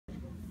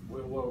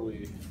where were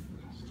we?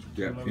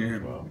 Step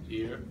 10.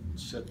 Here,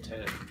 step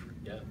 10,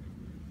 yeah.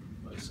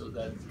 So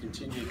that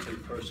continue to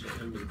take personal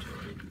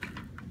inventory.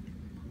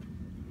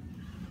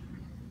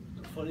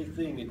 The funny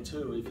thing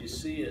too, if you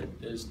see it,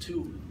 there's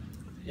two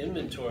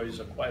inventories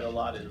are quite a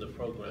lot in the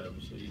program.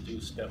 So you do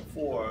step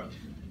 4,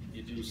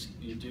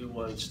 you do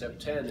one step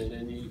 10, and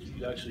then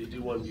you actually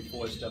do one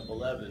before step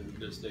 11,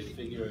 because they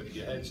figure if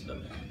your head's not,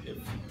 if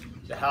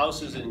the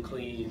house isn't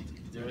cleaned,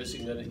 you're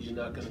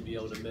not going to be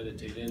able to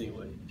meditate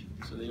anyway.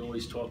 So they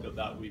always talk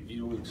about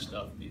reviewing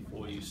stuff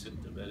before you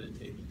sit to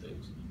meditate and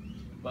things.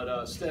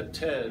 But step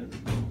 10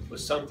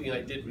 was something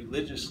I did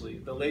religiously.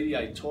 The lady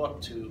I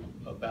talked to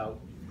about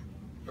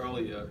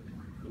earlier,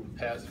 who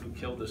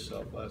killed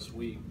herself last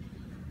week,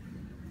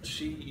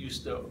 she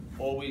used to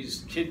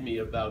always kid me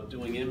about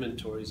doing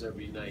inventories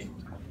every night.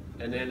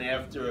 And then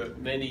after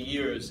many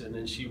years, and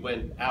then she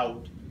went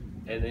out,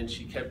 and then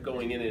she kept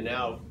going in and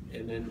out,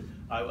 and then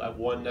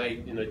one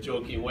night, in a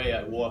joking way,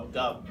 I walked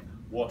up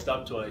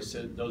to her, I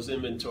said, those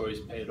inventories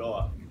paid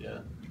off, yeah.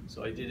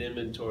 So I did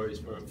inventories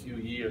for a few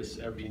years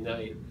every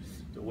night,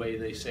 the way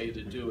they say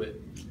to do it.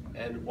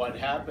 And what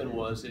happened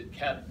was it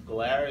kept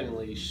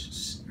glaringly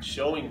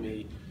showing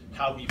me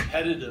how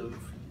repetitive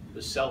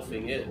the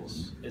selfing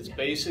is. It's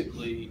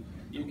basically,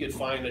 you could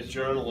find a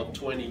journal of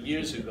 20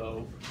 years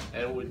ago,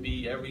 and it would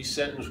be, every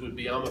sentence would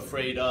be, I'm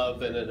afraid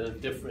of, and then a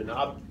different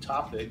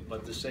topic,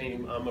 but the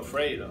same, I'm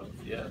afraid of,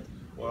 yeah?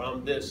 Or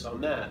I'm this, I'm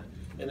that.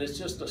 And it's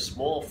just a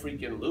small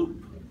freaking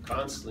loop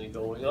constantly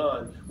going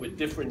on with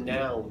different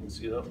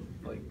nouns, you know?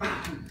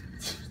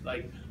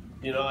 Like,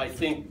 you know, I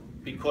think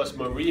because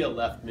Maria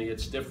left me,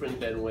 it's different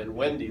than when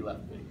Wendy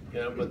left me, you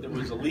know, but there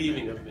was a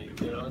leaving of me,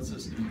 you know? It's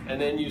just, and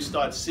then you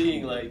start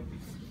seeing, like,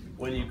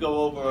 when you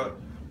go over,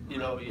 you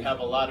know, you have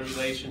a lot of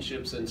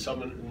relationships and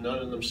none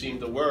of them seem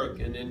to work,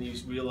 and then you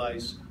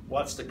realize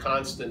what's the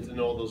constant in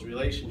all those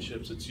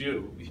relationships? It's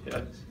you.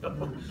 Yeah.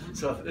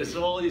 So it's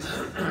always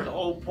the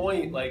whole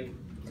point. Like,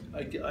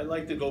 I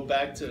like to go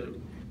back to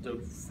the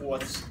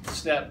 4th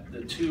step,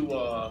 the 2,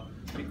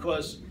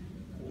 because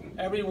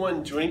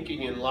everyone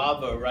drinking in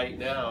lava right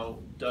now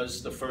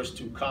does the first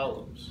 2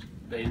 columns.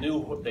 They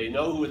know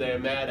who they're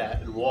mad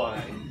at and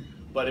why,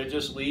 but it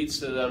just leads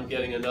to them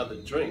getting another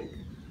drink.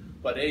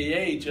 But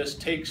AA just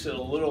takes it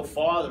a little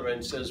farther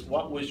and says,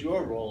 what was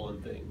your role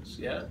in things,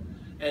 yeah?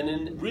 And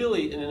in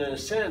a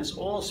sense,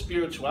 all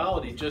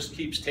spirituality just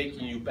keeps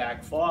taking you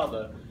back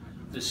farther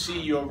to see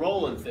your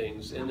role in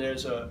things. And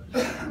there's a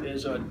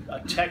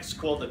text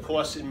called the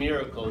Course in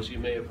Miracles, you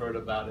may have heard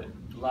about it.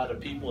 A lot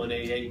of people in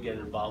AA get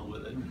involved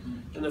with it.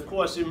 And the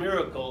Course in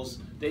Miracles,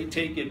 they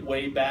take it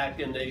way back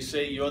and they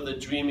say you're the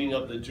dreaming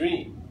of the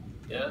dream,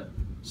 yeah?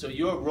 So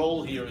your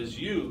role here is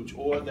huge,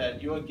 or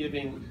that you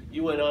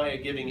and I are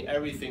giving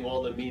everything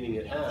all the meaning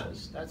it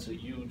has. That's a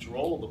huge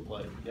role to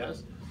play,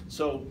 yes?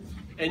 So,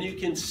 and you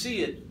can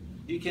see it,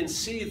 you can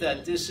see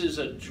that this is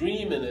a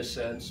dream in a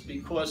sense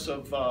because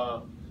of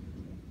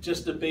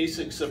just the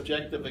basic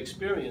subjective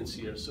experience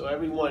here. So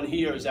everyone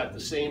here is at the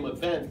same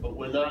event, but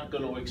we're not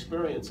going to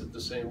experience it the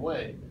same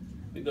way,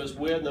 because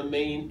we're the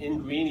main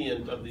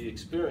ingredient of the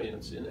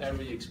experience in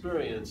every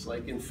experience.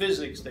 Like in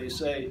physics, they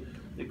say,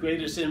 the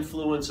greatest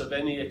influence of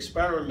any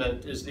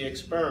experiment is the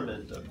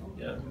experimenter,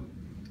 yeah?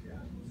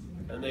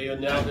 And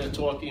they're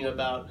talking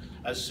about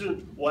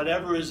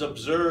whatever is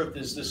observed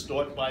is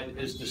distorted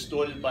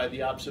by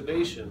the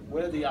observation.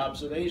 We're the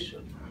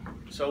observation.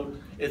 So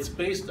it's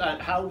based on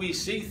how we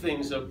see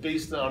things are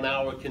based on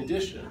our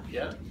condition,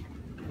 yeah?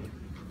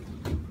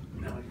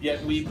 Yet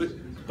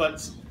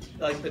but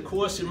like the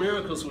Course in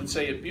Miracles would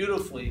say it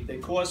beautifully, the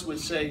Course would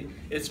say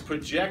it's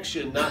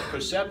projection, not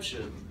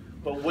perception.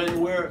 But when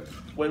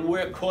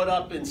we're caught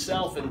up in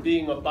self and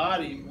being a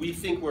body, we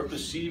think we're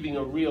perceiving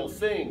a real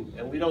thing,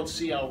 and we don't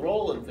see our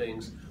role in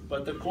things.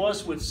 But the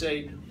Course would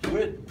say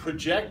we're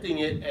projecting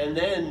it, and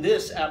then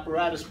this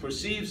apparatus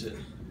perceives it.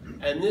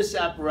 And this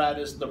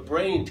apparatus, the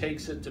brain,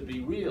 takes it to be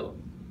real.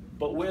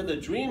 But we're the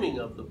dreaming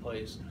of the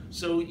place.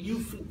 So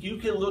you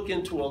can look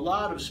into a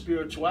lot of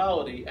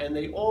spirituality, and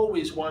they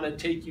always want to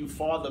take you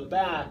farther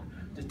back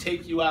to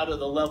take you out of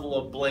the level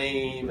of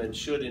blame and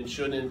should and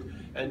shouldn't,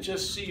 and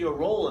just see your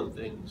role in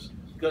things,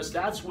 because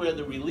that's where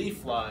the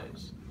relief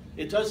lies.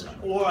 It doesn't,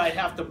 or I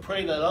have to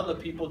pray that other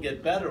people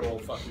get better all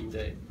fucking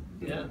day,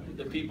 yeah?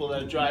 The people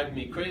that drive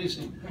me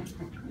crazy,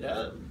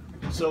 yeah?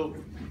 So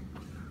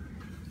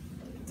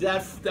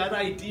that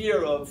idea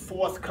of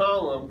 4th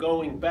column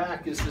going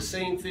back is the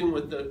same thing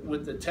with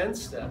the 10th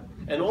step.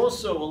 And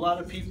also a lot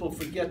of people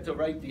forget to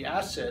write the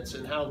assets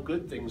and how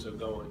good things are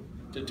going,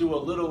 to do a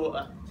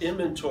little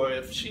inventory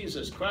of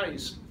Jesus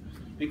Christ,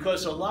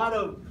 because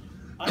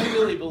I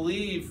really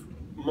believe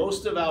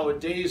most of our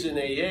days in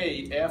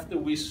AA, after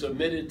we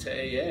submitted to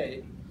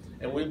AA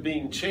and we're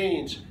being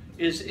changed,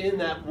 is in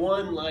that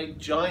one like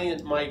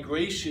giant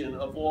migration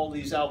of all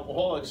these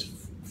alcoholics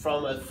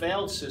from a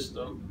failed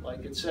system,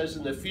 like it says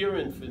in the fear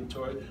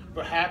inventory.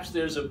 Perhaps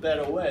there's a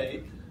better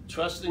way,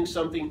 trusting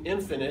something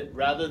infinite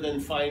rather than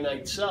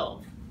finite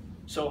self.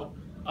 So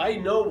I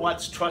know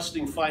what's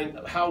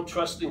how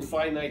trusting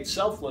finite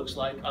self looks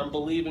like. I'm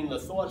believing the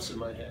thoughts in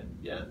my head,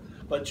 yeah?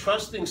 But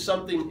trusting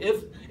something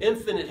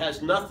infinite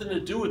has nothing to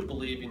do with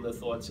believing the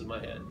thoughts in my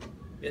head.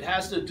 It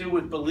has to do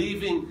with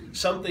believing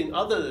something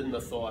other than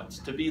the thoughts,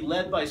 to be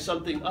led by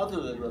something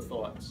other than the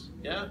thoughts,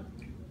 yeah?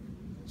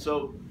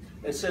 So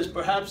it says,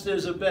 perhaps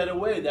there's a better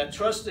way, that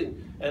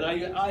trusting, and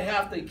I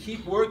have to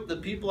keep the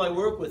people I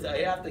work with, I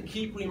have to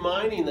keep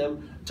reminding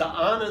them to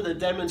honor the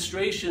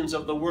demonstrations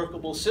of the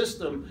workable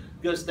system,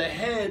 because the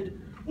head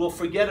will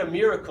forget a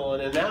miracle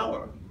in an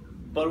hour,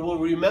 but will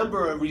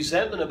remember a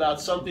resentment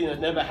about something that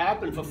never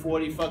happened for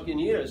 40 fucking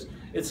years.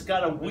 It's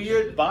got a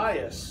weird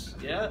bias,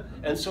 yeah?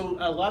 And so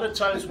a lot of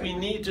times we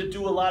need to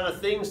do a lot of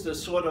things to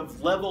sort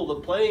of level the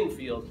playing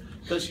field,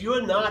 because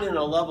you're not in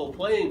a level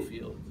playing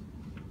field.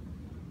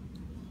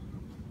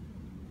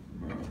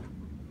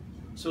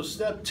 So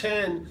step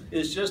 10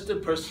 is just to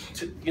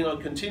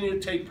continue to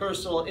take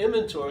personal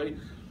inventory.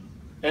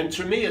 And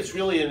to me, it's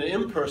really an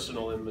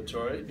impersonal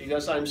inventory,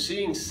 because I'm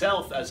seeing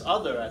self as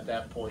other at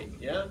that point,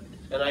 yeah?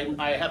 And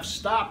I have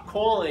stopped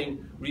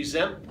calling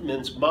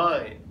resentments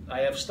mine.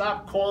 I have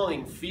stopped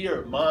calling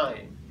fear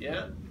mine,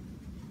 yeah?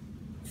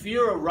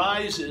 Fear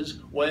arises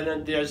when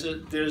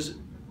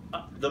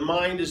the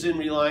mind is in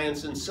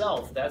reliance in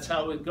self. That's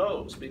how it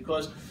goes,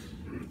 because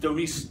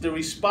the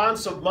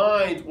response of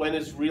mind when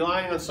it's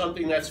relying on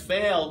something that's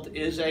failed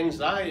is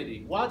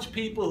anxiety. Watch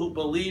people who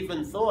believe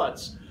in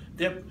thoughts.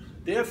 The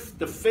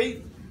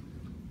faith,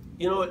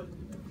 you know what,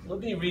 let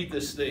me read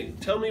this thing.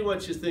 Tell me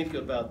what you think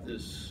about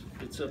this.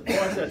 It's a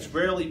part that's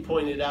rarely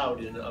pointed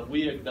out in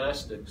We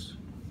Agnostics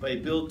by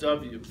Bill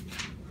W.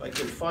 If I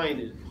can find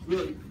it.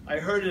 Really, I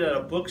heard it at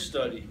a book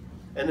study.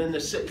 And then the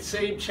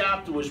same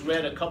chapter was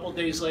read a couple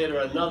days later,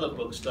 another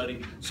book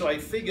study. So I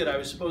figured I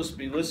was supposed to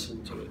be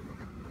listening to it.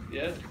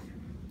 Yeah?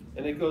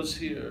 And it goes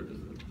here.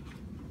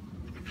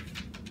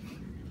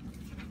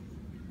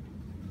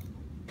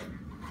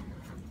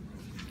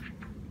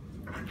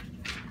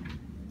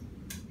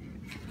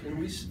 Can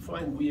we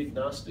find We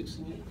Agnostics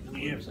in it?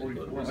 Yeah,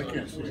 44. I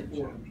can't see it.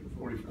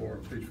 44,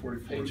 page 44.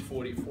 Page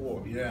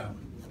 44. Yeah.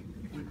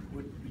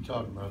 What you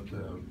talking about?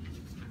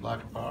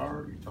 Lack of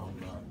power? You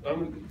talking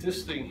about?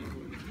 This thing.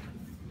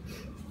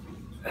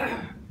 I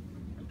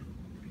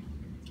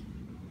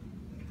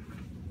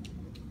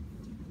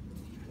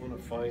want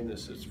to find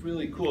this. It's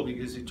really cool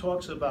because he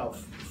talks about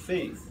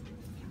faith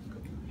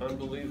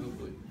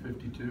unbelievably.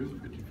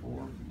 52,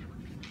 54?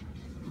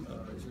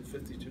 Is it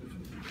 52,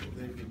 54?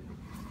 Maybe.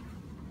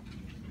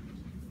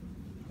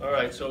 All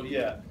right, so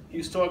yeah,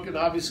 he's talking,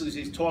 obviously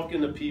he's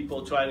talking to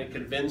people, trying to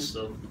convince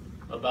them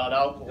about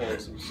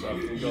alcoholism and stuff.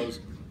 He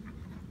goes,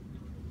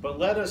 but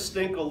let us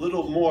think a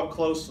little more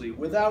closely.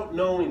 Without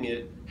knowing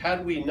it,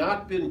 had we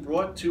not been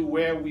brought to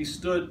where we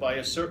stood by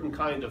a certain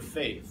kind of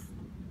faith?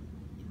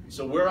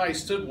 So where I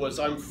stood was,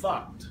 I'm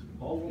fucked.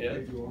 Yeah?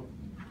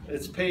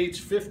 It's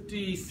page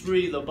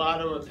 53, the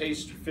bottom of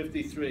page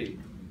 53.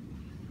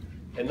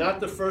 And not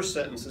the first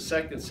sentence, the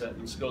second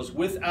sentence goes,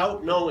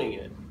 without knowing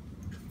it,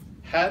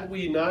 had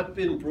we not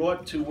been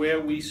brought to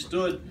where we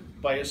stood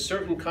by a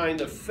certain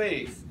kind of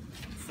faith,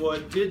 for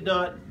did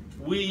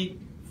we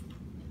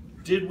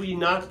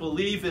not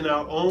believe in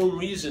our own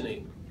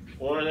reasoning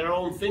or in our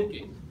own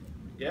thinking?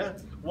 Yeah?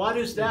 What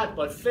is that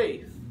but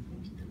faith?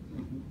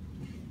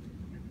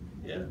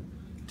 Yeah?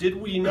 Did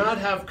we not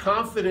have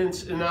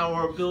confidence in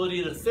our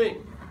ability to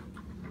think?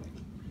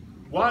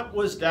 What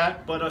was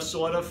that but a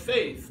sort of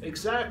faith?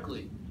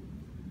 Exactly.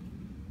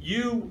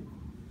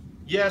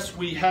 Yes,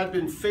 we have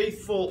been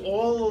faithful,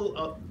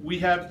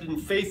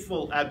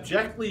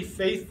 abjectly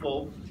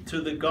faithful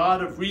to the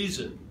God of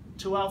reason,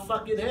 to our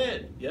fucking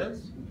head, yes?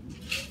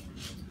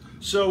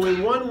 So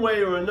in one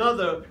way or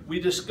another, we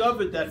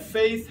discovered that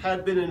faith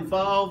had been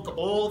involved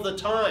all the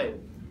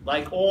time,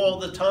 like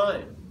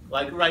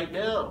right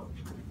now.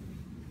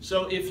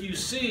 So if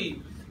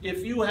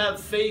you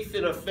have faith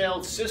in a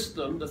failed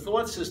system, the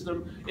thought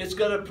system, it's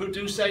going to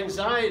produce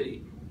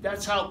anxiety.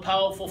 That's how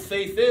powerful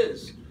faith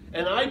is.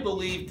 And I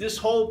believe this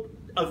whole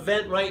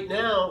event right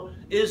now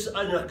is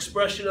an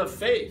expression of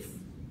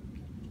faith.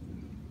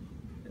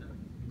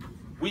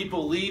 We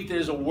believe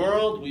there's a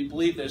world, we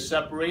believe there's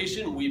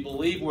separation, we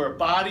believe we're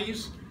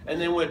bodies, and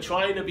then we're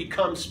trying to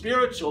become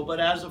spiritual, but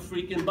as a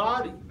freaking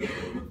body.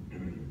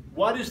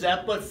 What is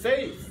that but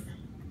faith?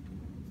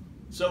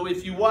 So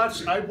if you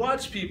watch, I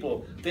watch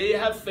people, they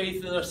have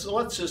faith in a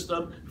thought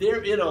system,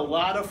 they're in a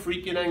lot of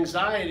freaking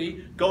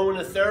anxiety, going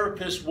to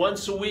therapists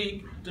once a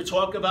week to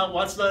talk about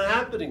what's not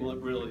happening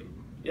really,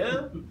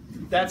 yeah?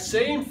 That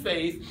same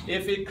faith,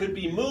 if it could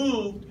be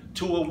moved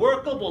to a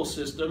workable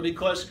system,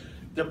 because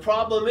the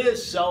problem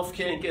is self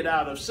can't get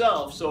out of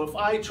self, so if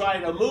I try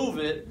to move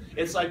it,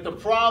 it's like the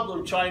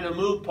problem trying to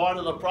move part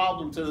of the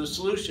problem to the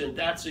solution.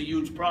 That's a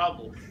huge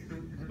problem,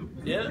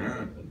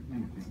 yeah?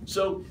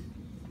 So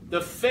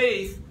the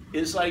faith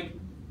is like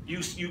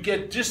you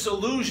get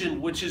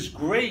disillusioned, which is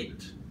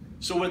great.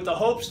 So with the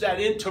hopes that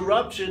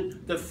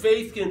interruption, the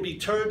faith can be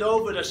turned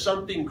over to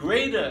something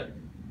greater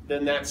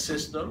than that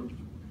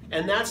system.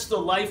 And that's the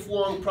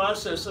lifelong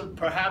process of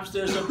perhaps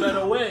there's a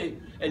better way.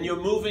 And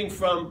you're moving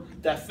from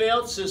that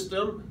failed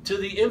system to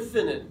the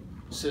infinite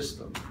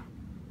system.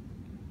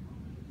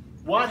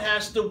 What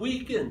has to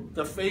weaken?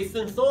 The faith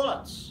and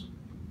thoughts.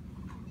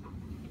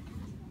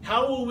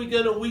 How are we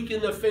going to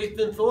weaken the faith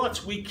and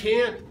thoughts? We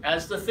can't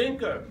as the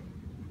thinker.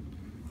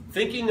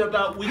 Thinking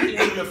about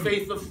weakening the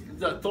faith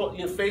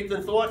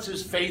and thoughts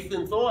is faith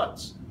and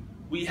thoughts.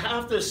 We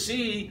have to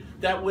see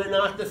that we're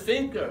not the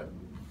thinker.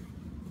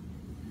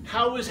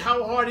 How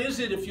hard is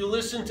it if you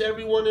listen to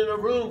everyone in a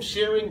room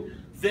sharing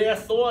their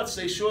thoughts?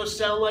 They sure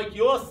sound like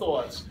your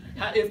thoughts.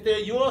 If they're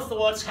your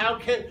thoughts, how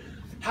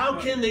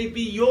can they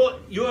be your?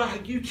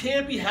 You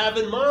can't be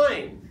having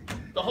mine.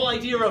 The whole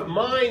idea of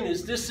mine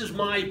is this is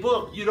my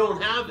book. You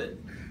don't have it.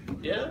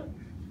 Yeah?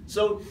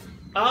 So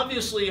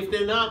obviously, if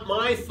they're not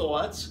my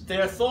thoughts,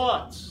 they're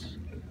thoughts.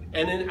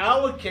 And in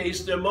our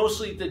case, they're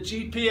mostly the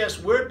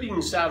GPS we're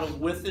being saddled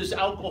with is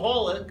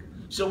alcoholic.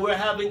 So we're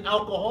having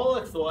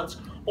alcoholic thoughts,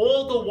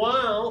 all the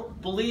while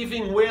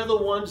believing we're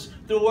the ones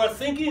who are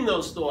thinking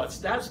those thoughts.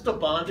 That's the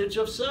bondage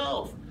of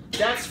self.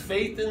 That's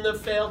faith in the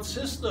failed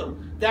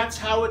system. That's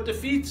how it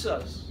defeats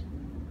us.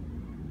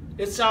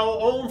 It's our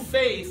own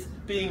faith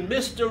being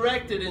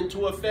misdirected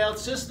into a failed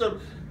system.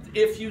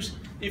 If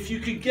you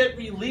could get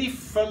relief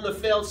from the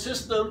failed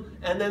system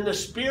and then the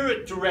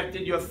Spirit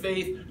directed your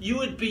faith, you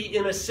would be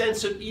in a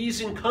sense of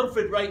ease and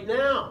comfort right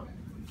now.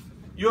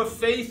 Your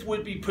faith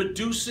would be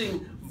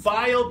producing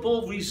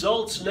viable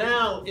results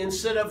now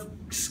instead of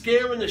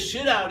scaring the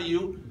shit out of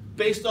you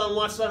based on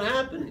what's not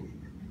happening.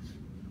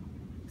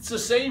 It's the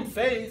same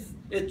faith.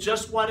 It's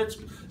just what it's...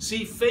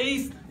 See,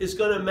 faith is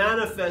going to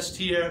manifest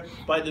here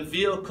by the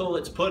vehicle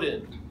it's put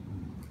in.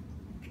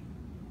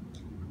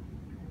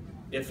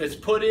 If it's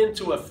put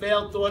into a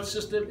failed thought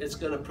system, it's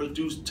going to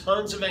produce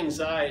tons of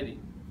anxiety.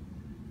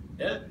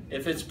 Yeah?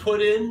 If it's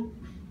put in,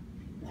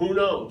 who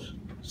knows?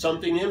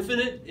 Something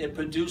infinite, it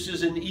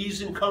produces an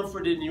ease and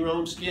comfort in your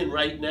own skin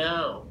right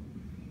now.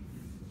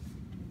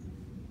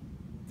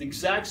 The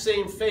exact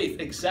same faith,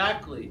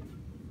 exactly.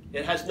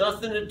 It has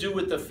nothing to do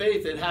with the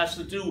faith. It has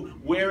to do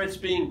where it's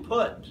being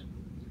put.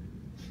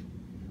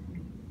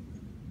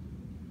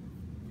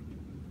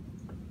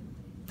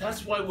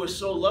 That's why we're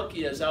so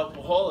lucky as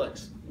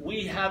alcoholics.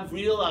 We have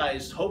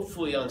realized,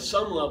 hopefully on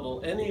some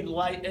level, any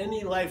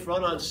life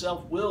run on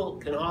self-will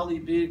can hardly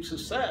be a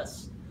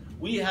success.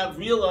 We have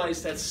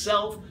realized that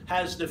self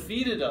has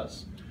defeated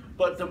us.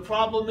 But the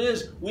problem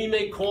is, we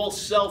may call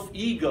self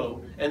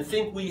ego and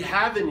think we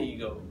have an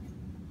ego.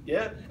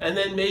 Yeah? And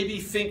then maybe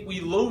think we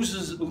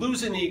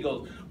lose an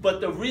ego. But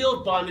the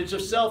real bondage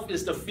of self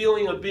is the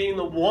feeling of being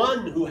the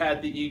one who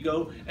had the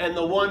ego and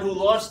the one who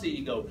lost the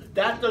ego.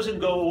 That doesn't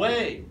go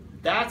away.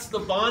 That's the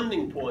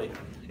bonding point.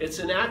 It's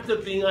an act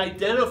of being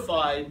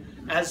identified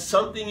as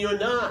something you're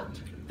not,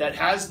 that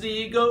has the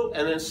ego,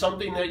 and then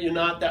something that you're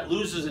not that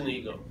loses an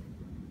ego.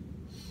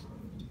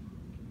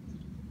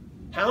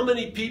 How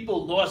many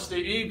people lost their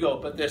ego,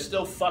 but they're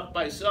still fucked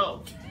by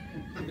self?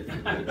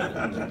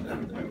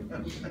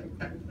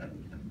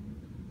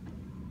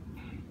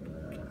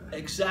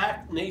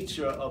 Exact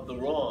nature of the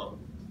wrong.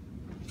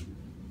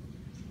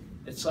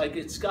 It's like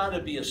it's got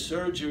to be a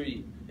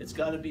surgery. It's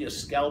got to be a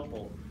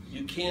scalpel.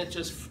 You can't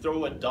just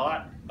throw a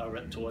dart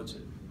towards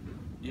it.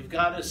 You've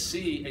got to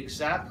see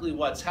exactly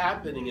what's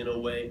happening in a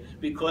way,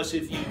 because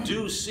if you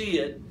do see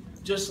it,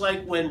 just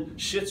like when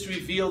shit's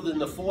revealed in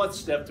the fourth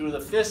step through the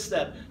fifth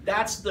step,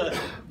 that's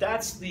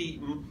the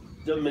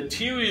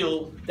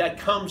material that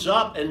comes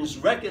up and is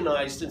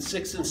recognized in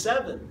 6 and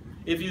 7.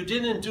 If you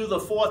didn't do the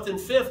fourth and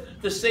fifth,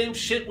 the same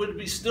shit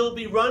would still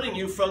be running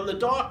you from the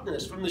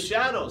darkness, from the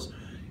shadows.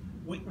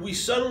 We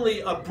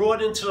suddenly are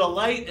brought into the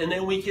light, and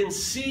then we can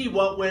see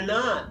what we're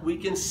not. We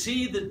can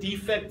see the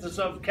defects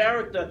of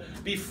character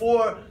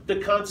before the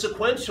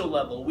consequential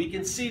level. We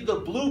can see the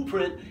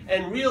blueprint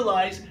and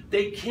realize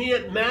they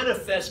can't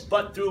manifest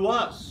but through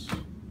us.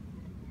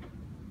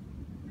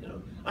 You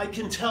know, I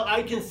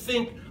can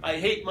think I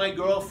hate my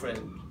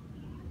girlfriend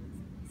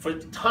for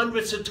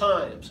hundreds of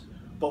times,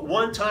 but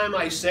one time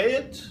I say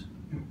it,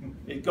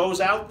 it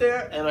goes out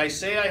there, and I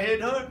say I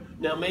hate her.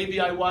 Now, maybe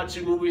I watch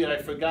a movie and I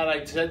forgot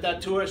I said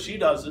that to her. She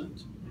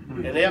doesn't.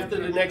 And after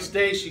the next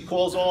day, she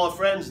calls all her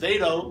friends. They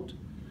don't.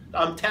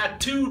 I'm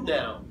tattooed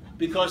now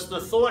because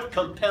the thought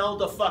compelled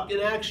the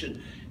fucking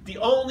action. The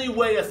only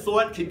way a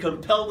thought can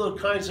compel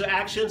those kinds of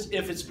actions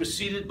if it's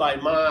preceded by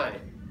mind.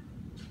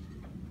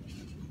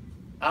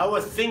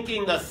 Our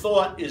thinking the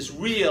thought is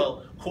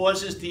real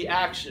causes the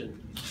action.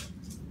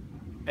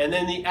 And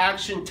then the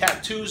action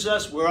tattoos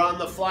us, we're on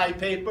the fly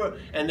paper,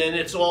 and then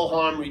it's all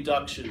harm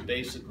reduction,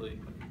 basically.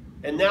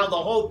 And now the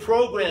whole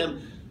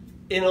program,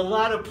 in a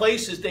lot of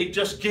places, they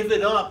just give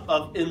it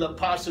up in the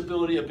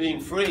possibility of being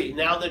free.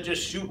 Now they're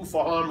just shooting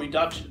for harm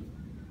reduction.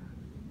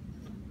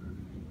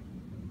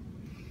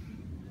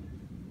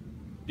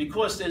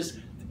 Because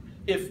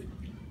if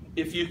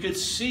you could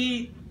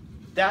see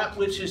that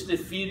which is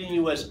defeating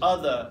you as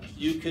other,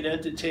 you could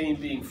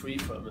entertain being free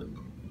from it.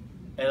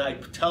 And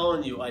I'm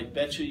telling you, I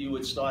bet you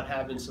would start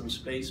having some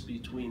space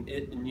between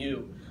it and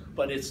you.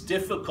 but it's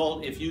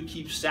difficult if you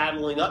keep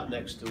saddling up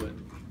next to it.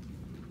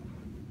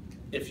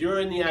 If you're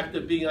in the act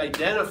of being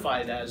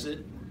identified as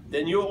it,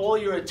 then all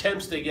your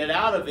attempts to get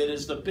out of it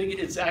is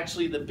it's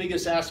actually the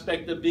biggest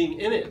aspect of being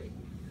in it.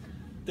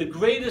 The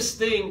greatest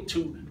thing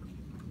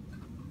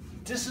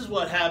this is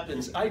what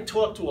happens. I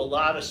talk to a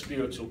lot of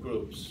spiritual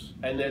groups,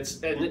 and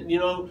you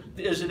know,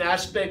 there's an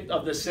aspect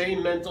of the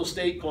same mental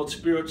state called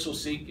spiritual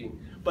seeking.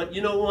 But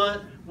you know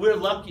what? We're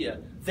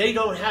luckier. They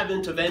don't have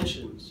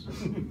interventions.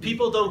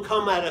 People don't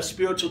come at a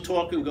spiritual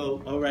talk and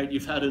go, all right,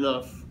 you've had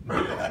enough.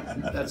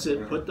 That's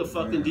it. Put the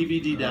fucking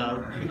DVD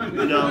down.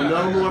 You know,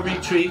 no more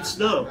retreats.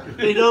 No,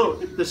 they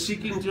don't. The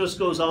seeking just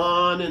goes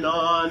on and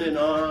on and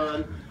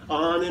on,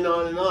 on and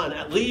on and on.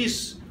 At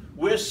least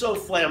we're so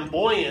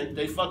flamboyant,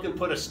 they fucking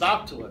put a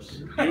stop to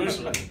us,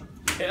 usually.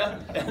 Yeah?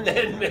 And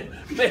then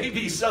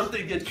maybe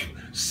something you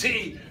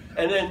see,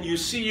 and then you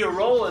see you're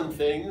rolling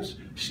things,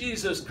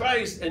 Jesus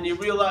Christ, and you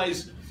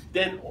realize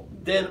then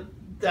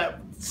that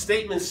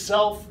statement,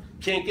 self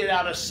can't get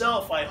out of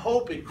self. I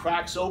hope it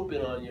cracks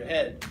open on your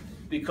head.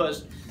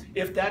 Because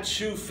if that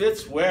shoe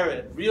fits, wear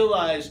it.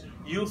 Realize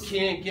you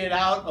can't get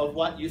out of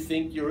what you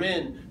think you're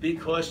in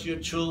because you're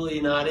truly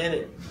not in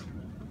it.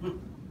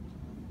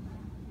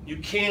 You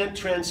can't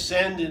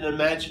transcend an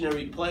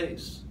imaginary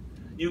place.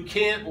 You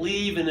can't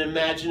leave an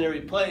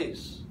imaginary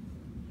place.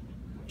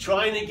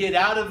 Trying to get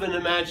out of an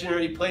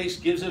imaginary place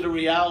gives it a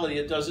reality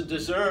it doesn't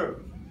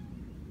deserve.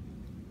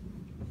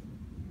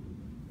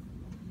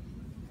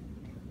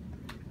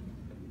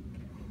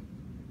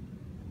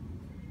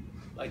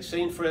 Like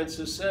St.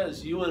 Francis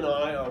says, you and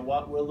I are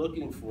what we're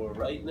looking for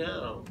right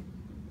now.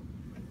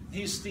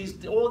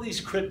 All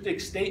these cryptic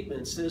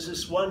statements. There's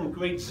this one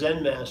great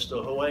Zen master,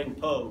 Huang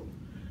Po,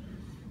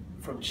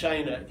 from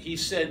China. He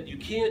said, you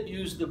can't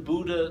use the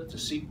Buddha to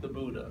seek the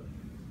Buddha.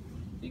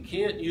 You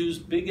can't use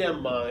big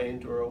M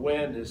mind or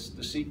awareness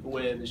to seek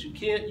awareness. You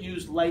can't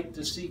use light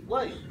to seek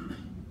light.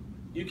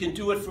 You can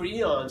do it for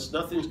eons.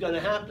 Nothing's going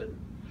to happen.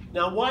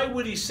 Now, why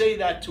would he say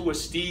that to a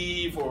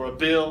Steve or a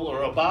Bill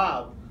or a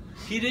Bob?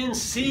 He didn't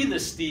see the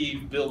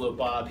Steve, Bill, or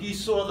Bob. He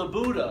saw the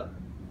Buddha.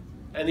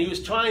 And he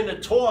was trying to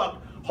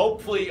talk,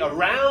 hopefully,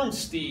 around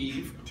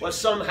Steve or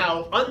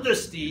somehow under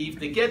Steve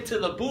to get to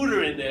the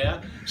Buddha in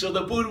there so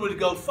the Buddha would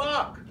go,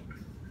 fuck,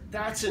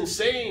 that's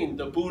insane,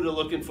 the Buddha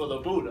looking for the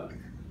Buddha.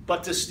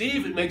 But to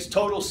Steve, it makes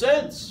total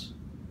sense.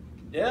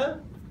 Yeah?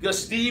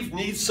 Because Steve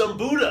needs some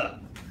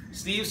Buddha.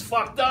 Steve's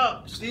fucked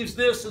up. Steve's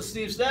this and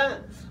Steve's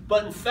that.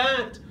 But in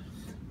fact,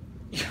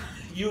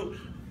 you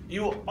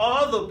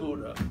are the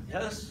Buddha.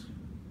 Yes?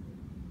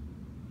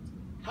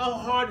 How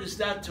hard is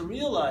that to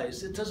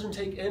realize? It doesn't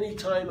take any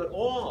time at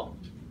all.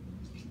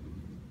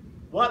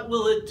 What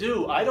will it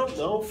do? I don't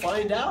know.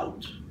 Find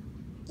out.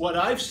 What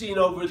I've seen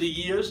over the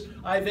years,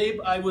 have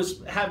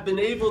been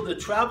able to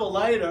travel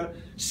lighter,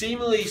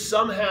 seemingly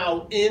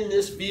somehow in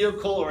this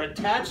vehicle or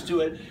attached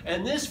to it,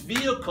 and this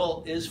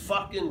vehicle is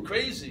fucking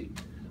crazy.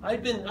 I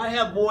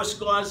have more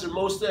scars than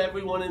most of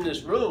everyone in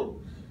this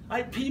room.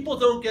 People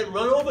don't get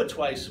run over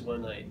twice in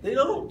one night. They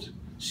don't.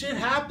 Shit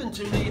happened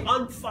to me,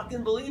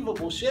 unfucking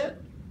believable shit.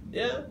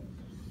 Yeah?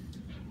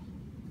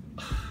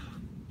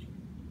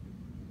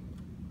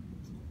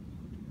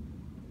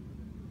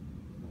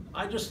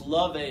 I just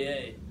love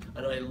AA,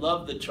 and I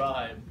love the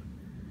tribe.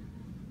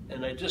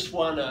 And I just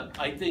want to,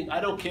 I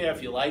don't care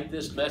if you like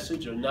this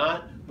message or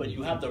not, but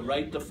you have the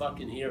right to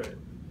fucking hear it.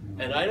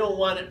 And I don't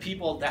want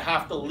people to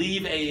have to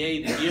leave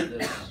AA to hear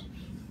this.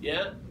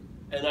 Yeah?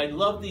 And I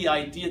love the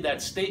idea,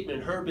 that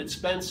statement Herbert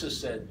Spencer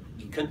said,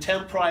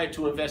 contempt prior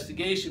to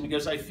investigation,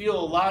 because I feel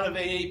a lot of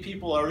AA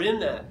people are in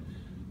that.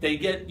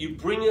 You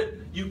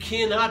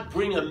cannot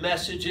bring a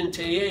message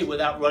into AA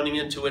without running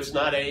into it's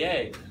not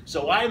AA.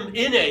 So I'm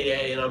in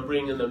AA and I'm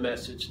bringing the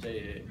message to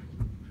AA.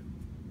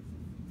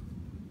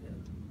 Yeah.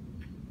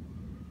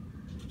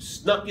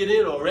 Snuck it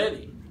in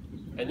already.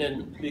 And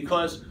then,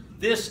 because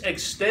this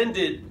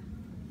extended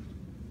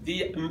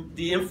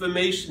the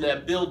information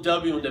that Bill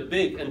W. and the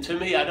Big, and to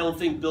me, I don't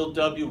think Bill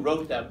W.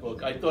 wrote that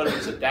book. I thought it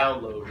was a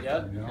download,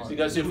 yeah?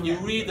 Because if you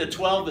read the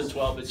 12 and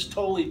 12, it's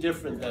totally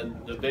different than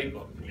the Big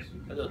Book.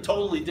 It's a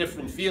totally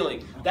different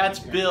feeling. That's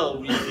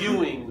Bill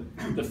reviewing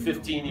the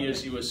 15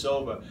 years he was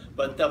sober.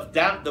 But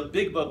the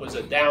Big Book was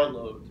a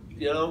download,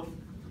 you know?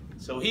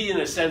 So he,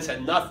 in a sense,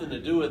 had nothing to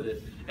do with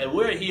it. And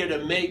we're here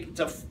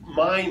to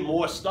mine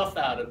more stuff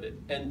out of it.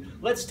 And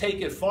let's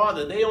take it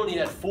farther. They only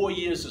had 4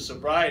 years of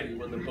sobriety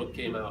when the book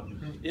came out.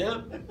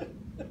 Yeah?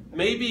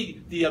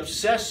 Maybe the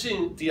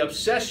obsession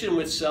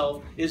with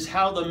self is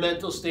how the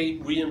mental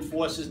state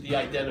reinforces the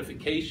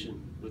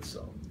identification with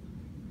self.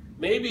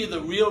 Maybe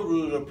the real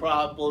root of the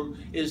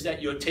problem is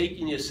that you're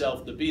taking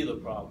yourself to be the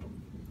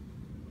problem.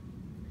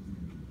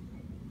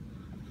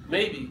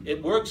 Maybe.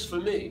 It works for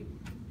me.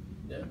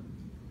 Yeah.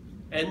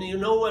 And you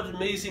know what the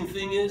amazing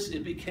thing is?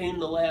 It became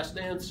the last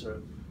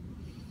answer.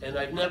 And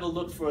I've never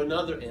looked for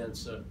another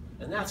answer.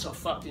 And that's a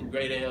fucking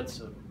great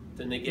answer,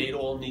 to negate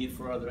all need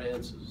for other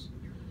answers.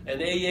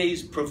 And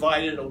AA's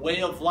provided a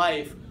way of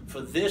life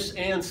for this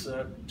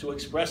answer to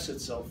express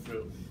itself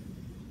through.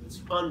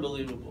 It's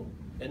unbelievable.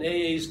 And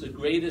AA is the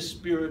greatest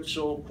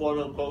spiritual,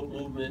 quote-unquote,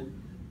 movement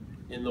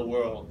in the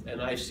world.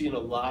 And I've seen a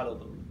lot of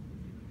them.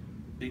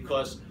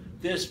 Because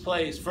this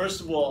place,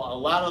 first of all, a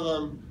lot of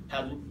them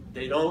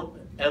they don't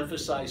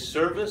emphasize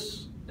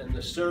service, and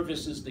the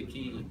service is the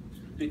key.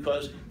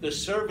 Because the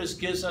service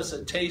gives us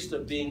a taste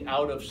of being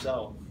out of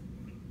self.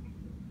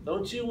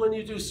 Don't you, when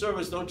you do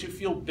service, don't you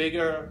feel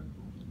bigger?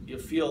 You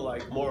feel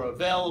like more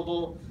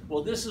available?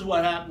 Well, this is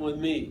what happened with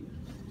me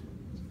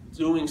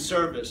doing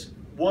service.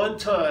 One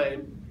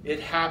time, it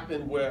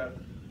happened where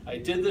I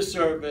did the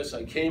service,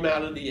 I came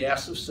out of the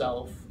ass of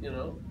self, you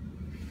know,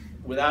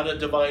 without a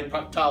divine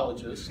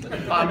proctologist, and I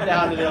popped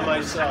out of there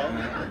myself.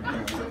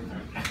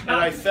 And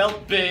I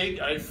felt big,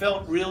 I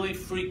felt really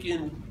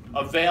freaking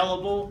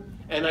available,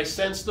 and I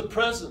sensed the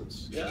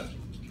presence, yeah?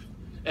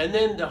 And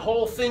then the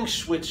whole thing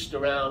switched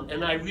around,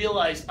 and I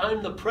realized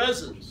I'm the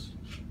presence.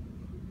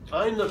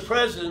 I'm the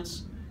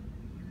presence,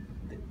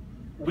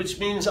 which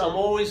means I'm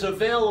always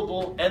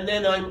available, and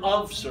then I'm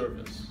of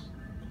service.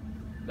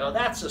 Now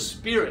that's a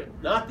spirit,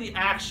 not the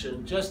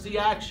action, just the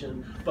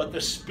action, but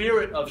the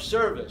spirit of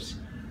service.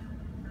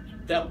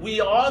 That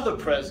we are the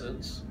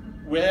presence,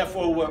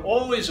 therefore we're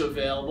always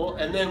available,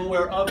 and then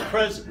we're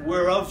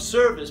of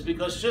service,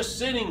 because just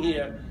sitting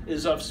here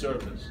is of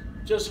service.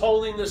 Just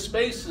holding the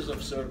space is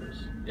of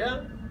service.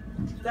 Yeah?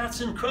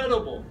 That's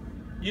incredible.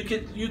 You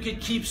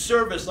could keep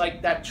service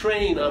like that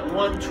train on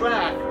one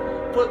track,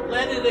 but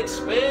let it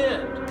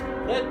expand.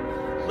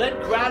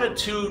 Let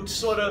gratitude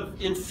sort of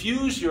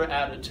infuse your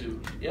attitude,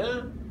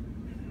 yeah?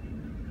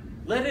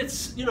 Let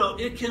it, you know,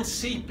 it can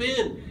seep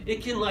in.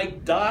 It can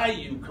like dye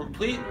you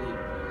completely.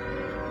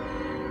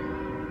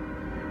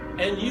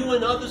 And you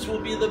and others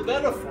will be the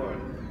better for it.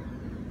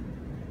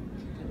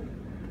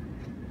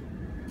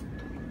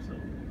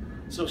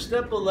 So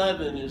step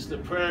 11 is the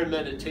prayer and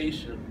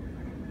meditation.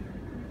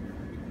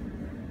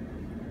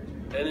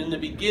 And in the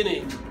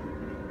beginning,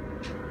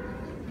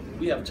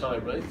 we have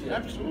time, right? Yeah.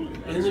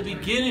 Absolutely. In the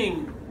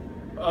beginning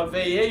of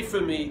AA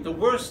for me, the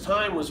worst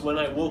time was when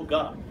I woke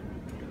up.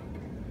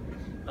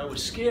 I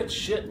was scared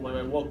shit when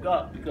I woke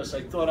up because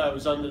I thought I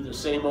was under the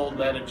same old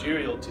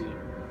managerial team.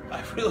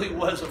 I really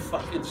was a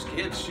fucking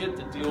scared shit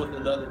to deal with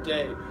another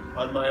day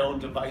on my own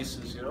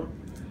devices, you know?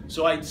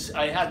 So I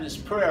had this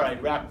prayer, I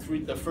wrapped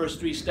the first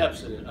 3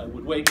 steps in it. I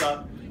would wake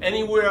up,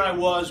 anywhere I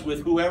was,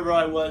 with whoever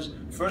I was,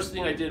 first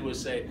thing I did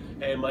was say,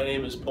 hey, my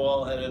name is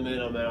Paul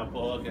Hedderman, I'm an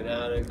alcoholic and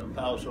addict, I'm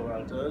powerful,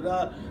 God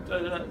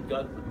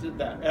did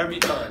that every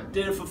time.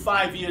 Did it for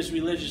 5 years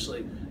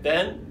religiously.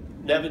 Then,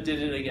 never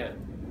did it again.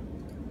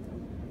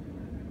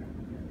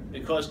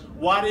 Because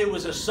what it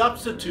was a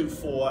substitute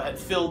for had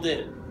filled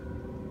in.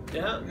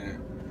 Yeah?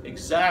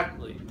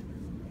 Exactly.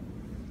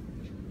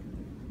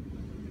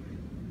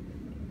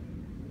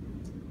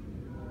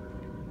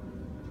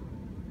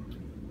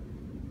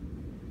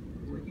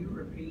 Would you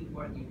repeat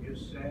what you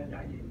just said?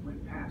 I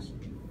went past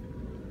it.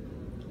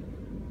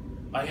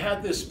 I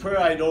had this prayer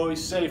I'd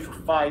always say for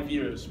 5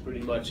 years, pretty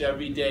much,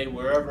 every day,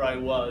 wherever I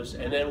was.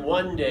 And then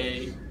one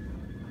day,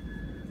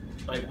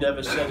 I've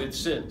never said it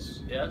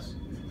since, yes?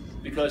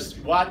 Because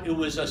what it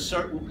was a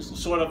certain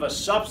sort of a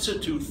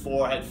substitute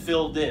for had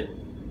filled in.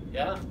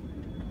 Yeah?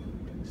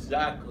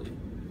 Exactly.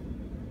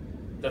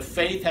 The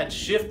faith had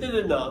shifted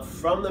enough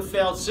from the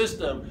failed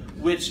system,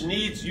 which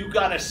needs, you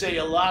gotta say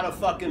a lot of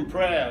fucking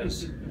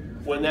prayers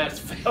when that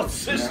failed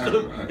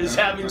system is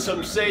having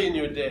some say in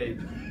your day.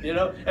 You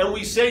know? And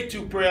we say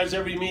 2 prayers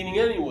every meeting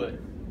anyway.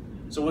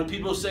 So when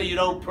people say you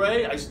don't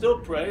pray, I still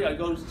pray. I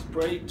go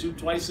pray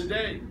twice a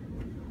day.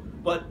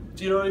 But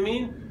do you know what I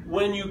mean?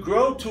 When you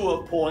grow to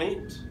a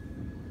point,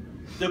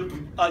 the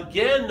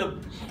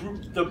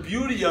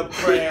beauty of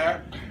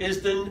prayer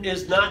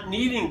is not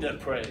needing to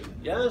pray.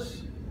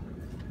 Yes?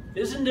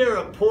 Isn't there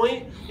a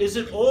point?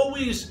 Isn't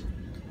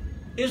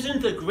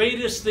the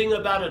greatest thing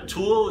about a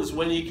tool is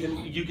when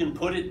you can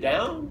put it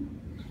down?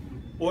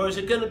 Or is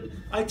it gonna?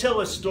 I tell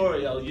a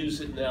story. I'll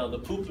use it now. The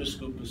Pooper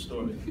Scooper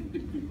story.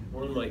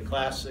 One of my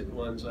classic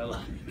ones I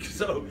like.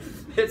 So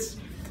it's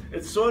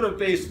sort of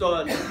based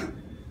on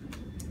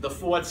the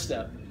 4th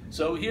step.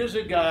 So here's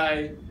a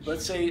guy,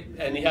 let's say,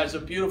 and he has a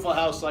beautiful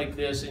house like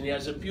this, and he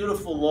has a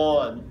beautiful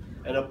lawn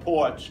and a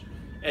porch,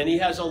 and he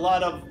has a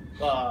lot of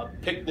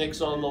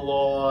picnics on the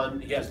lawn.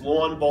 He has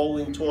lawn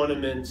bowling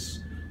tournaments.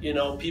 You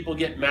know, people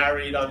get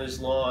married on his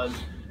lawn.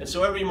 And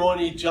so every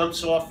morning he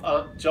jumps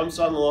on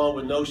the lawn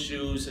with no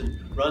shoes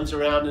and runs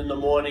around in the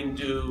morning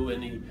dew,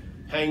 and he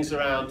hangs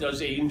around,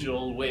 does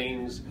angel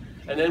wings.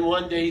 And then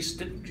one day he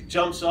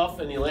jumps off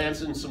and he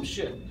lands in some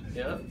shit,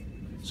 yeah?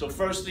 So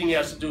first thing he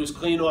has to do is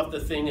clean off the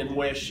thing and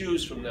wear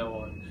shoes from now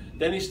on.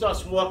 Then he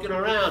starts walking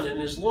around in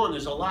his lawn.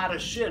 There's a lot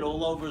of shit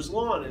all over his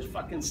lawn. It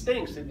fucking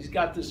stinks. And he's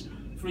got this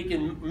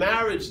freaking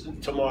marriage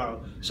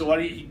tomorrow. So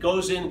what he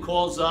goes in,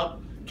 calls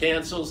up,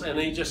 cancels, and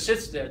then he just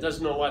sits there,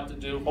 doesn't know what to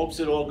do,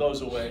 hopes it all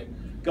goes away.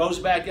 Goes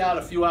back out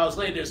a few hours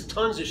later, there's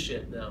tons of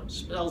shit now.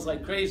 Smells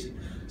like crazy.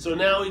 So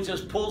now he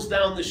just pulls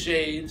down the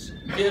shades,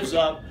 gives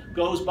up,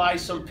 goes by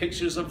some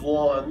pictures of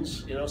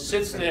lawns, you know,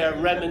 sits there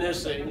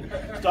reminiscing,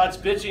 starts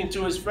bitching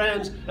to his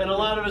friends, and a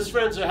lot of his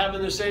friends are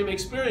having the same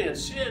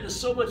experience. Shit, there's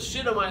so much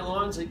shit on my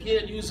lawns, I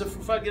can't use it for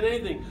fucking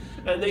anything.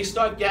 And they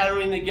start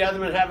gathering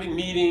together and having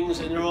meetings,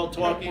 and they're all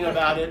talking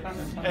about it.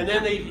 And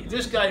then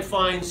this guy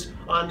finds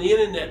on the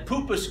internet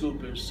pooper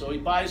scoopers, so he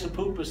buys a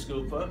pooper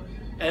scooper,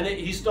 and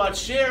he starts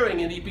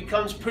sharing, and he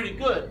becomes pretty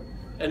good.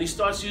 And he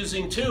starts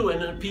using 2,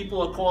 and then people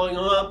are calling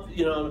him up,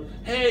 you know,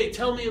 hey,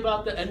 tell me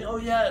about that. And oh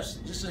yes,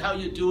 this is how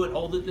you do it,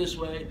 hold it this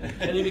way.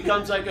 And he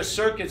becomes like a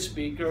circuit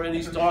speaker, and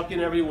he's talking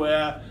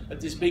everywhere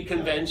at these big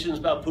conventions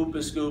about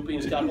pooper scooping.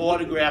 He's got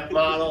autographed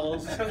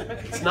models.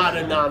 It's not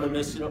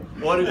anonymous, you know,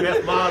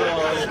 autographed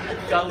models.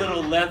 Got a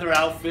little leather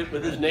outfit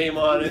with his name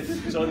on it.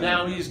 So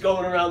now he's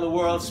going around the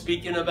world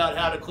speaking about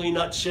how to clean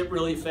up shit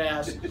really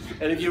fast.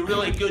 And if you're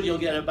really good, you'll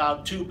get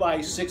about 2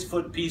 by 6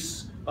 foot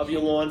piece of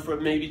your lawn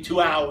for maybe 2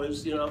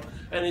 hours, you know,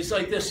 and it's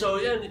like this. So,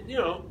 and, you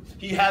know,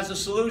 he has a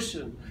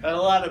solution, and a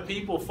lot of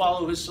people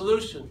follow his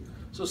solution.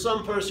 So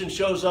some person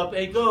shows up,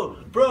 hey, bro,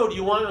 do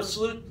you want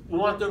you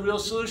want the real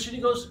solution?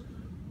 He goes,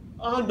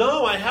 oh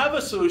no, I have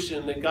a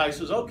solution. The guy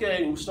says,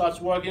 okay, and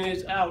starts working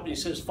it out. And he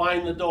says,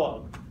 find the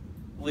dog.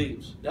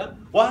 Leaves. Yeah?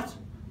 What?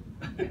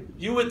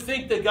 You would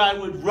think the guy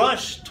would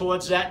rush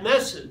towards that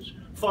message.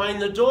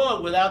 Find the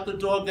dog. Without the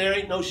dog, there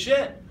ain't no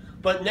shit.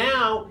 But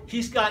now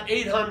he's got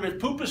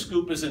 800 pooper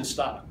scoopers in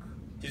stock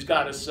he's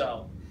got to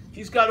sell.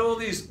 He's got all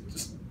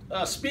these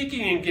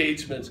speaking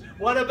engagements.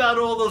 What about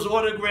all those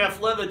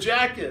autographed leather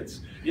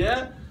jackets?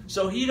 Yeah?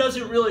 So he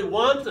doesn't really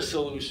want the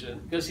solution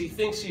because he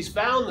thinks he's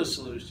found the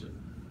solution.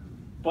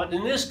 But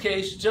in this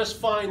case, just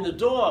find the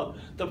dog.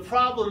 The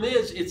problem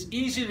is it's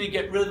easy to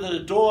get rid of the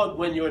dog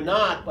when you're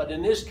not, but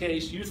in this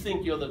case, you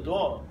think you're the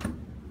dog.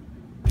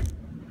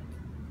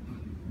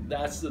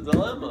 That's the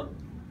dilemma.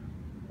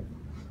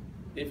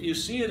 If you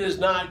see it as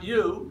not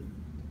you,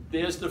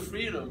 there's the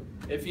freedom.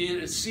 If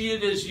you see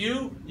it as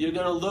you, you're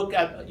going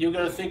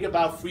to think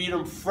about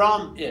freedom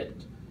from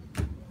it.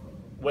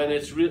 When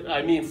it's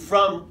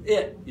from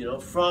it, you know,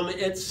 from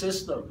its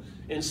system,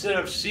 instead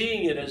of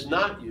seeing it as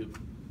not you.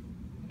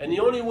 And the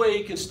only way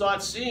you can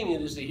start seeing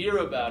it is to hear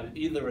about it,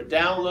 either a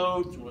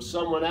download through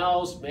someone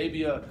else,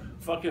 maybe a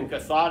fucking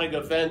cathartic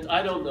event,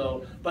 I don't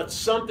know, but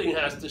something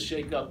has to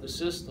shake up the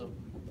system.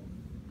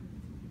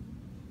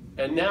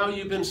 And now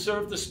you've been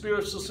served the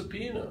spiritual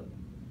subpoena.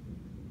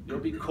 You'll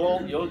be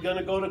called, you're going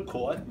to go to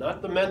court,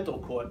 not the mental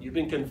court. You've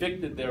been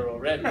convicted there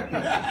already.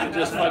 You're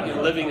just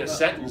fucking living a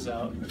sentence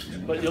out.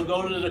 But you'll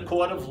go to the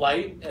court of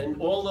light, and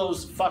all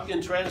those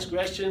fucking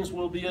transgressions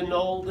will be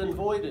annulled and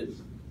voided.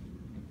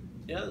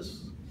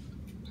 Yes.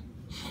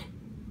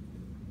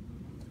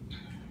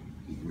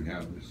 We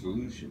have the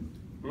solution.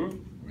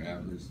 We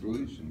have the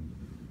solution.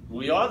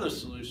 We are the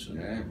solution.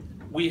 Yeah.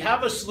 We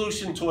have a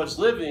solution towards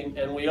living,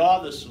 and we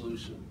are the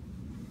solution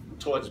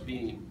towards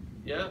being.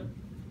 Yeah?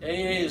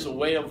 AA is a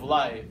way of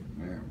life.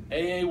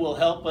 Yeah. AA will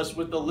help us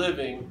with the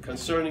living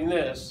concerning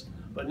this,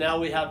 but now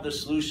we have the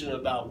solution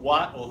about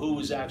what or who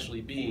is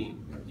actually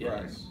being. That's yes,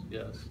 right.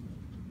 Yes.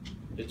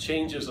 It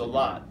changes a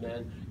lot,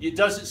 man. It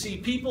doesn't see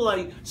people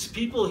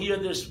hear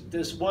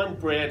this one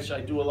branch.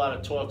 I do a lot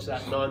of talks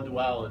at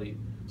non-duality,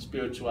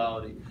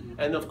 spirituality.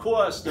 And of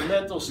course, the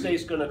mental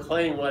state's going to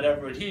claim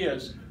whatever it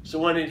hears. So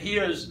when it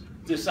hears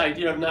this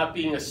idea of not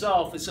being a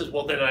self, it says,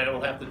 well, then I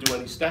don't have to do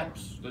any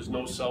steps. There's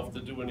no self to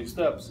do any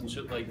steps and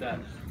shit like that.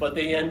 But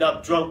they end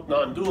up drunk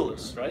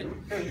non-dualists, right?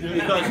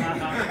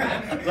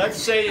 Because let's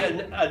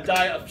say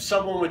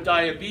someone with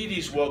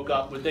diabetes woke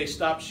up, would they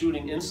stop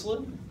shooting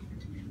insulin?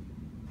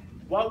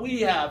 What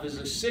we have is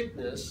a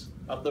sickness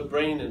of the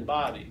brain and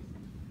body.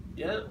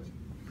 Yeah?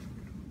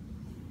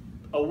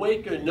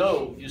 Awake or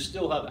no, you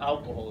still have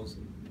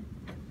alcoholism.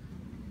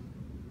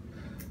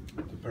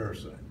 The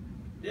parasite.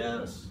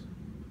 Yes.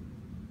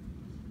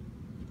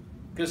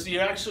 Because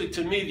actually,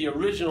 to me, the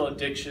original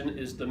addiction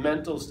is the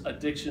mental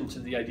addiction to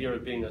the idea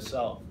of being a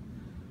self.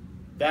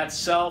 That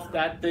self,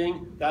 that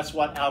thing, that's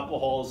what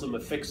alcoholism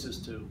affixes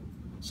to.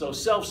 So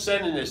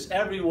self-centeredness,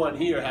 everyone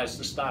here has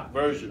the stock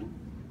version,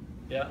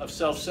 yeah, of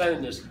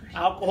self-centeredness.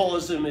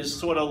 Alcoholism is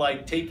sort of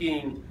like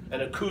taking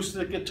an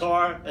acoustic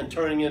guitar and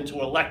turning it into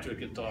an electric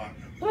guitar.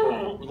 A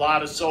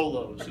lot of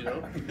solos, you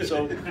know.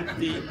 So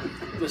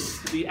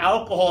the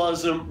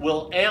alcoholism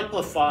will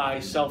amplify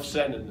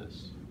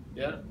self-centeredness.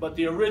 Yeah, but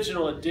the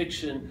original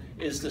addiction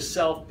is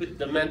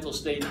the mental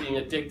state being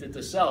addicted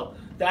to self.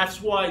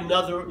 That's why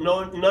none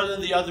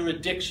of the other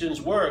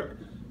addictions work.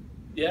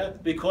 Yeah,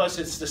 because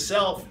it's the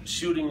self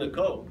shooting the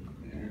coke.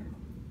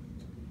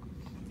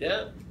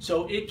 Yeah,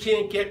 so it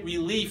can't get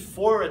relief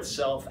for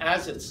itself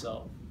as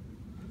itself.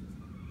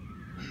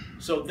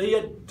 So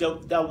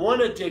the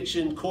one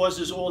addiction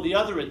causes all the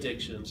other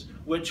addictions.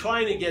 We're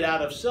trying to get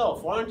out of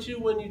self, aren't you,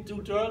 when you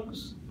do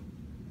drugs?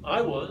 I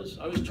was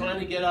trying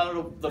to get out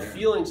of the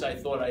feelings I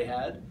thought I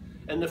had.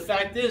 And the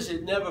fact is,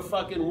 it never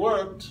fucking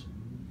worked.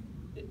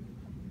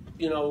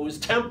 You know, it was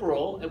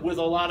temporal with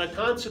a lot of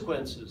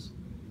consequences.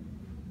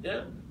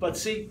 Yeah? But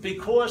see,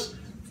 because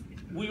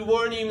we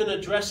weren't even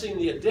addressing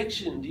the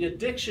addiction. The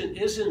addiction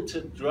isn't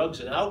to drugs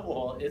and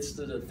alcohol, it's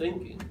to the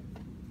thinking.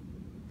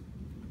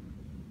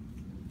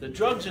 The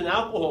drugs and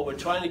alcohol were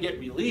trying to get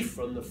relief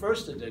from the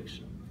first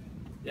addiction.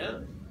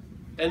 Yeah?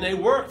 And they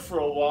worked for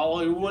a while,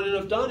 or we wouldn't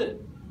have done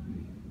it.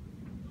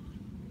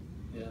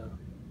 Yeah.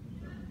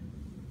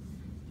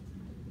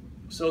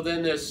 So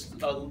then there's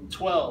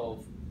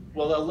 12.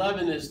 Well,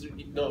 11 is,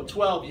 no,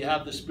 12, you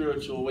have the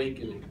spiritual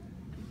awakening.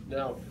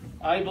 Now,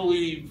 I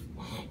believe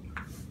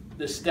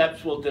the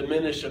steps will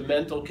diminish a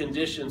mental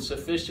condition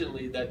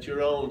sufficiently that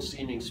your own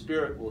seeming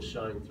spirit will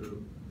shine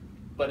through.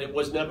 But it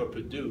was never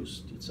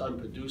produced. It's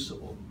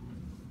unproducible.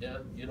 Yeah?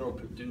 You don't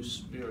produce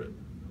spirit.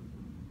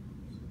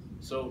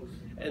 So,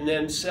 and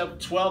then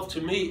 12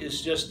 to me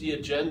is just the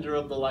agenda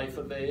of the life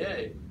of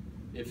AA.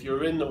 If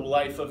you're in the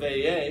life of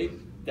AA,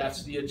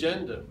 that's the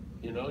agenda.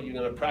 You know, you're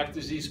going to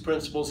practice these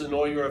principles in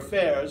all your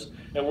affairs.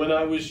 And when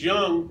I was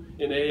young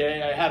in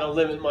AA, I had to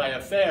limit my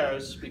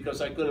affairs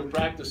because I couldn't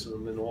practice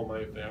them in all my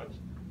affairs.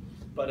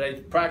 But I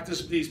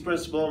practiced these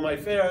principles in my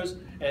affairs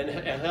and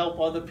help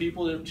other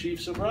people to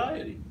achieve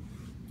sobriety.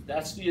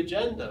 That's the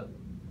agenda.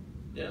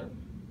 Yeah.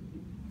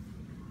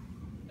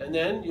 And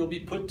then you'll be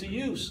put to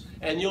use,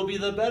 and you'll be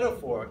the better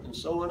for it, and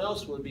someone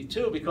else will be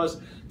too,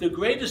 because the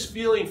greatest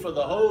feeling for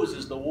the hose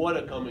is the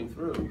water coming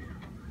through.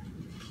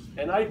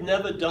 And I've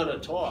never done a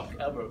talk,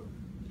 ever.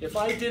 If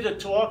I did a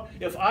talk,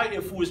 if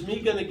it was me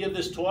going to give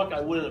this talk,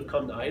 I wouldn't have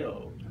come to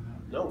Idaho.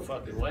 No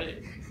fucking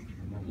way.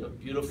 A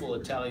beautiful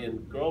Italian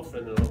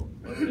girlfriend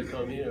wanted to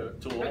come here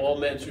to an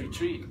all-men's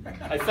retreat.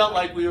 I felt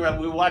like we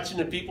were watching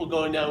the people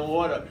going down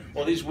water.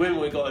 All these women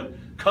were going,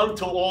 come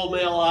to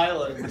all-male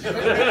island.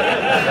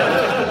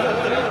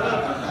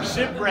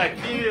 Shipwreck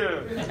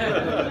here.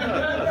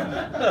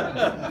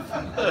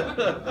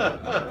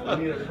 We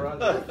need a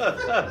project.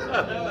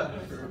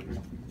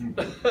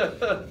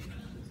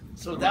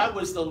 So that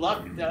was the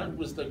luck, that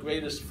was the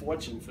greatest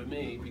fortune for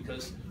me,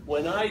 because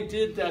when I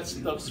did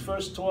those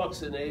first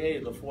talks in AA,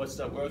 the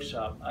 4-step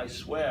workshop, I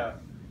swear,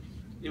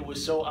 it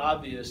was so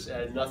obvious it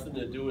had nothing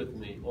to do with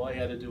me. All I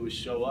had to do was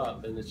show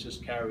up, and it's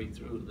just carried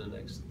through the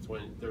next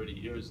 20, 30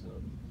 years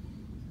now.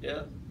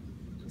 Yeah,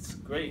 it's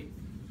great.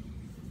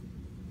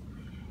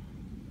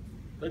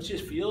 Don't you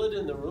feel it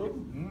in the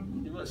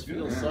room? You must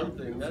feel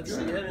something. That's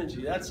the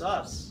energy, that's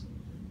us.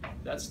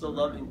 That's the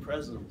loving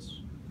presence.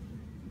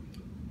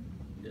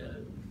 Yeah.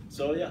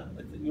 So yeah,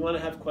 you want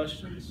to have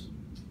questions?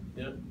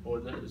 Yeah. Or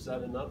is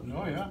that enough?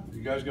 No, yeah.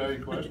 You guys got any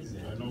questions?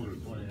 I know there's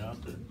plenty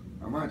out there.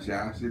 How much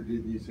acid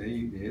did you say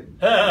you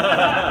did?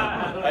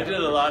 I did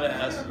a lot of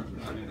acid.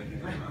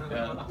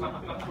 Yeah.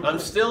 I'm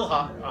still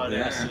hot on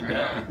acid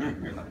now.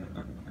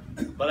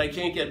 But I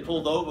can't get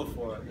pulled over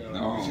for it now.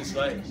 No, which is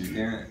nice. you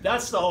can't.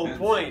 That's the whole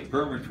point.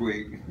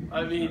 Perma-tweak.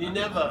 I mean, you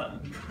never.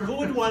 Who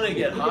would want to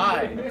get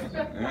high?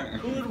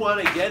 Who would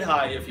want to get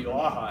high if you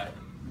are high?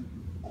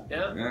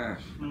 Yeah? Yeah.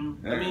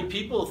 I mean,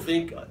 people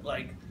think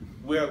like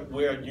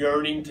we're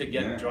yearning to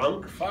get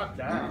drunk. Fuck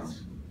that.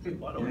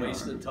 What a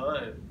waste of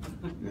time.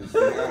 It's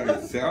out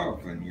of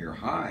self, and you're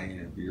high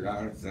if you're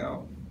out of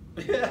self.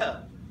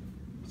 Yeah.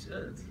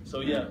 So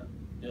yeah.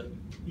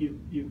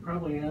 You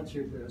probably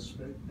answered this,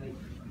 but I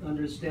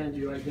understand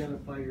you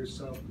identify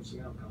yourself as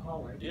an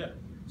alcoholic. Yeah.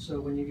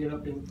 So when you get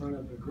up in front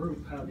of a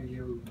group, how do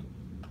you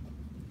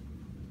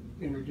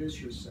introduce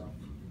yourself?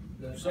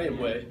 Same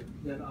way.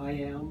 That I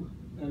am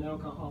an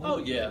alcoholic? Oh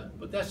yeah,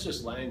 but that's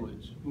just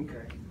language.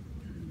 Okay.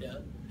 Yeah.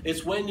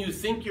 It's when you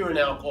think you're an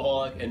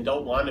alcoholic and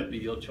don't want to be,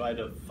 you'll try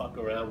to fuck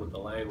around with the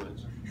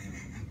language.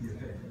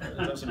 It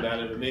doesn't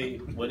matter to me.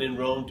 When in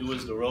Rome, do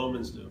as the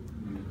Romans do.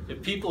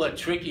 If people are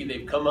tricky,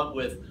 they've come up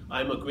with,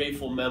 I'm a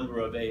grateful member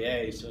of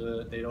AA, so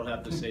that they don't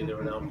have to say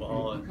they're an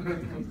alcoholic.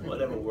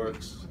 Whatever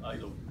works, I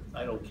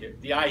don't care.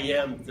 The I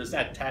am, does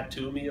that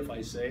tattoo me if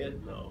I say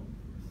it? No.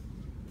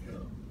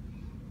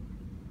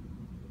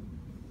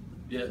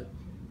 Yeah.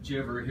 Did you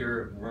ever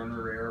hear of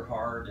Werner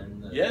Erhard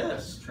and the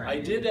Yes, I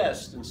did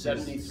Est in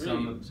 73.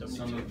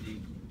 Some of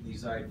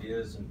these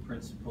ideas and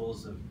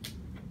principles of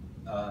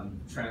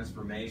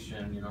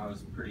transformation, you know, I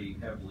was pretty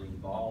heavily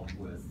involved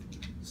with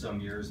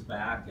some years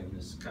back, and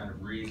this kind of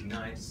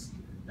reignites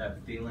that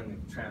feeling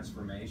of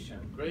transformation.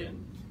 Great.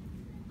 And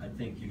I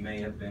think you may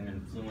have been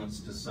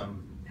influenced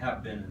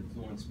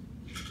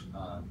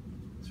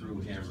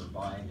through him or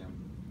by him.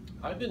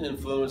 I've been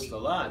influenced a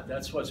lot.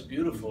 That's what's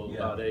beautiful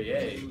about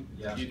AA.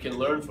 Yeah. You can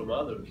learn from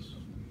others.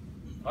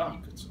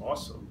 Fuck, it's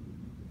awesome.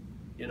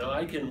 You know,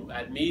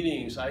 at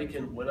meetings,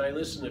 when I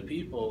listen to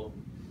people,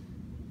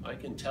 I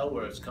can tell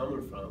where it's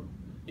coming from.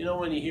 You know,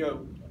 when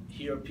you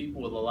hear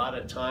people with a lot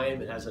of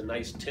time, it has a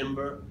nice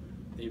timbre,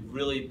 they've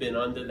really been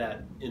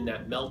in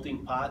that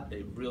melting pot,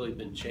 they've really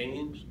been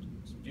changed.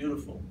 It's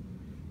beautiful.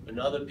 And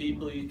other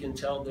people, you can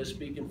tell they're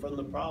speaking from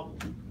the problem.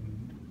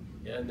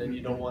 Yeah, and then you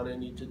don't want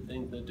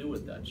anything to do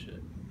with that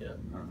shit. Yeah.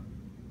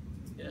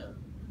 Yeah.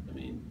 I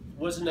mean,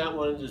 wasn't that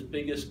one of the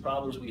biggest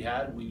problems we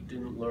had? We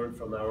didn't learn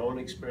from our own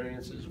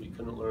experiences. We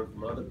couldn't learn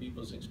from other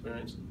people's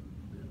experiences.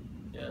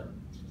 Yeah.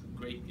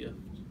 Great gift.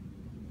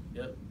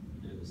 Yep.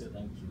 It is. Yeah.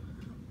 Thank you.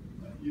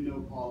 You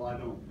know, Paul, I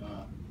don't,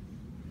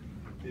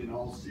 in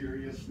all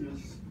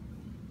seriousness,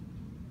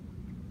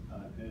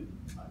 and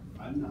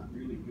I'm not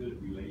really good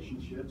at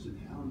relationships, and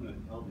how in the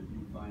hell did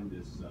you find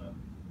this,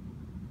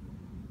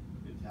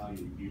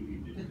 Italian beauty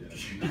that,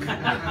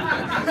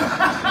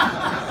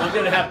 We're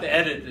gonna have to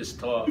edit this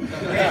talk.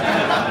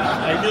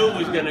 I knew it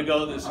was gonna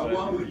go this way.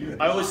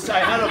 I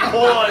had a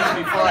pause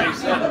before I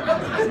said it.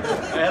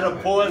 I had a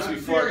pause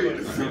before.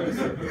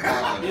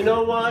 You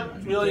know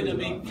what? Really,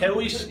 can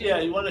we? Yeah,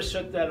 you want to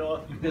shut that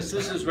off? Because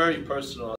this is very personal.